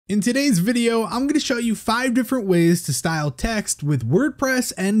In today's video, I'm going to show you 5 different ways to style text with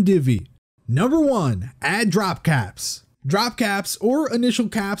WordPress and Divi. Number 1, add drop caps. Drop caps or initial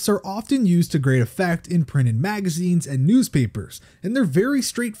caps are often used to great effect in printed magazines and newspapers, and they're very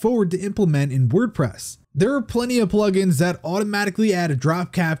straightforward to implement in WordPress. There are plenty of plugins that automatically add a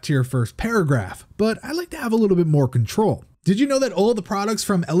drop cap to your first paragraph, but I like to have a little bit more control. Did you know that all the products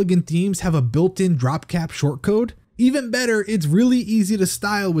from Elegant Themes have a built-in drop cap shortcode? Even better, it's really easy to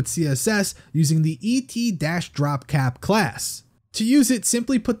style with CSS using the et-dropcap class. To use it,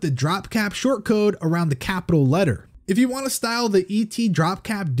 simply put the dropcap shortcode around the capital letter. If you want to style the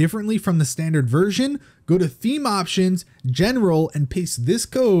et-dropcap differently from the standard version, go to Theme Options, General, and paste this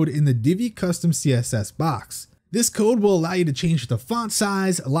code in the Divi Custom CSS box. This code will allow you to change the font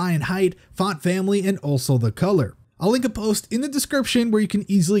size, line height, font family, and also the color. I'll link a post in the description where you can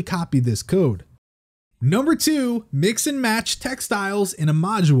easily copy this code. Number 2, mix and match text styles in a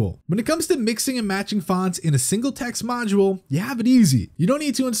module. When it comes to mixing and matching fonts in a single text module, you have it easy. You don't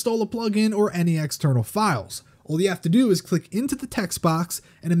need to install a plugin or any external files. All you have to do is click into the text box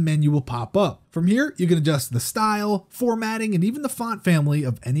and a menu will pop up. From here, you can adjust the style, formatting, and even the font family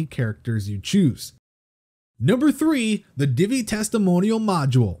of any characters you choose. Number 3, the Divi Testimonial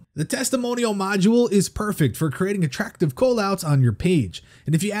Module. The Testimonial Module is perfect for creating attractive callouts on your page.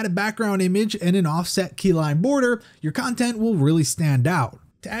 And if you add a background image and an offset keyline border, your content will really stand out.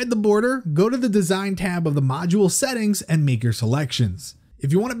 To add the border, go to the Design tab of the module settings and make your selections.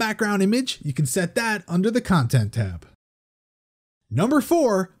 If you want a background image, you can set that under the Content tab. Number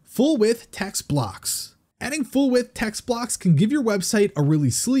 4, full width text blocks. Adding full width text blocks can give your website a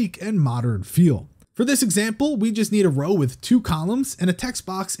really sleek and modern feel. For this example, we just need a row with 2 columns and a text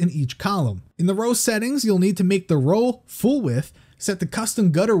box in each column. In the row settings, you'll need to make the row full width, set the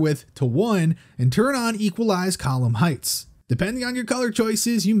custom gutter width to 1, and turn on equalize column heights. Depending on your color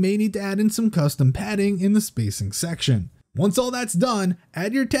choices, you may need to add in some custom padding in the spacing section. Once all that's done,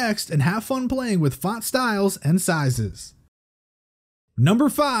 add your text and have fun playing with font styles and sizes. Number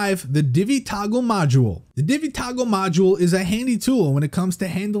 5, the Divi Toggle Module. The Divi Toggle Module is a handy tool when it comes to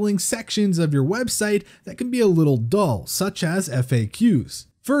handling sections of your website that can be a little dull, such as FAQs.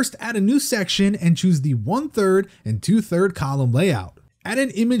 First, add a new section and choose the 1/3 and 2/3 column layout. Add an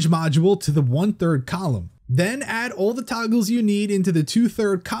image module to the 1/3 column. Then add all the toggles you need into the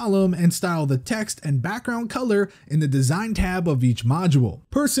 2/3 column and style the text and background color in the Design tab of each module.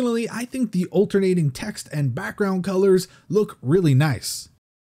 Personally, I think the alternating text and background colors look really nice.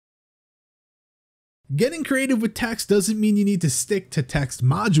 Getting creative with text doesn't mean you need to stick to text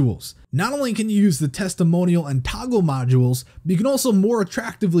modules. Not only can you use the testimonial and toggle modules, but you can also more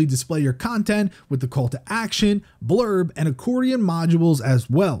attractively display your content with the call to action, blurb, and accordion modules as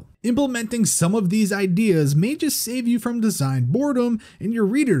well. Implementing some of these ideas may just save you from design boredom and your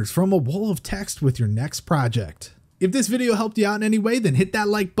readers from a wall of text with your next project. If this video helped you out in any way, then hit that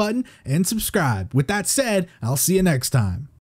like button and subscribe. With that said, I'll see you next time.